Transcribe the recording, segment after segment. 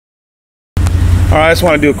Alright, I just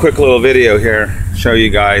want to do a quick little video here, show you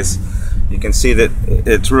guys. You can see that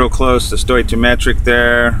it's real close to stoichiometric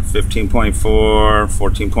there, 15.4,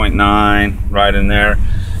 14.9, right in there.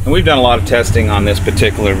 And we've done a lot of testing on this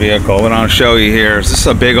particular vehicle. What I'll show you here is this is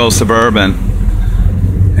a big old Suburban.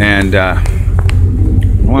 And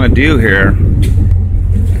what I want to do here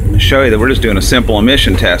is show you that we're just doing a simple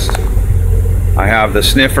emission test. I have the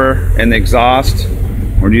sniffer and the exhaust.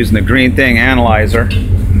 We're using the green thing analyzer,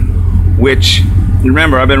 which,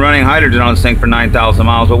 remember, I've been running hydrogen on this thing for 9,000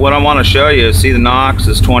 miles, but what I want to show you is, see the NOX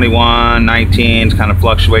is 21, 19, it's kind of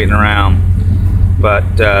fluctuating around.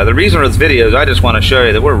 But the reason for this video is I just want to show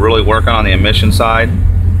you that we're really working on the emission side.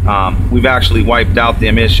 We've actually wiped out the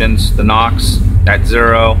emissions, the NOX at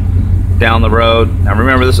zero down the road. Now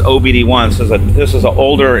remember, this is OBD1, so this is an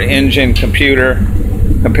older engine computer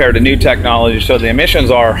compared to new technology, so the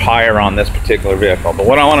emissions are higher on this particular vehicle. But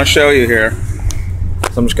what I want to show you here,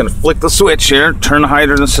 so I'm just going to flick the switch here, turn the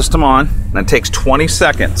hydrogen system on, and it takes 20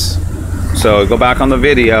 seconds. So go back on the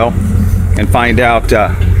video and find out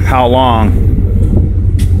how long.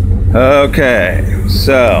 Okay,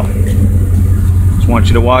 so just want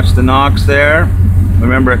you to watch the NOX there.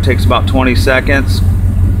 Remember, it takes about 20 seconds.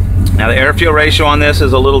 Now the air-fuel ratio on this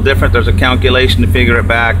is a little different. There's a calculation to figure it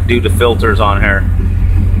back due to filters on here.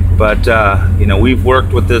 But you know, we've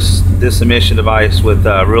worked with this emission device with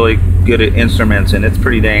really good instruments, and it's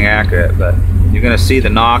pretty dang accurate. But you're going to see the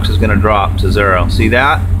NOX is going to drop to zero. See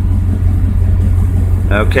that?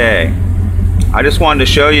 Okay. I just wanted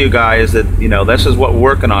to show you guys that, you know, this is what we're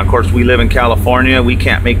working on. Of course, we live in California. We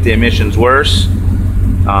can't make the emissions worse.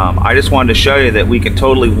 I just wanted to show you that we can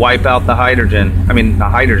totally wipe out the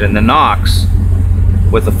the NOX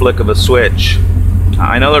with the flick of a switch.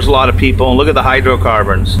 I know there's a lot of people, and look at the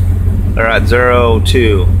hydrocarbons. They're at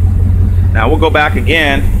 0.2. Now we'll go back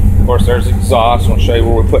again. Of course, there's exhaust. I'll show you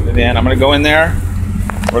where we're putting it in. I'm going to go in there.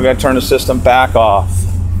 We're going to turn the system back off.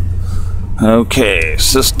 Okay,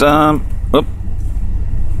 system. Oop.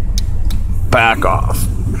 Back off.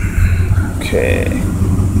 Okay.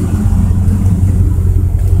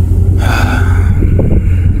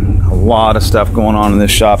 A lot of stuff going on in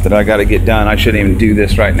this shop that I got to get done. I shouldn't even do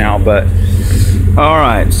this right now, but all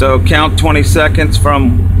right. So count 20 seconds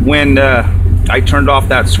from when I turned off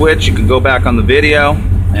that switch. You can go back on the video,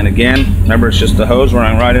 and again, remember, it's just the hose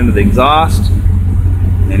running right into the exhaust,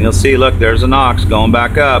 and you'll see, look, there's a NOX going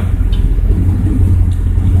back up.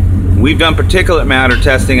 We've done particulate matter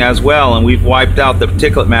testing as well, and we've wiped out the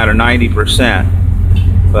particulate matter 90%.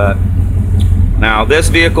 But now this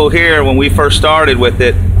vehicle here, when we first started with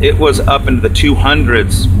it, it was up into the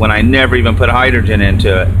 200s when I never even put hydrogen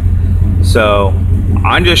into it. So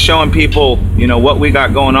I'm just showing people, you know, what we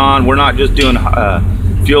got going on. We're not just doing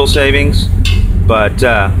fuel savings, but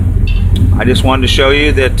I just wanted to show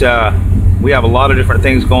you that we have a lot of different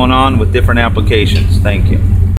things going on with different applications. Thank you.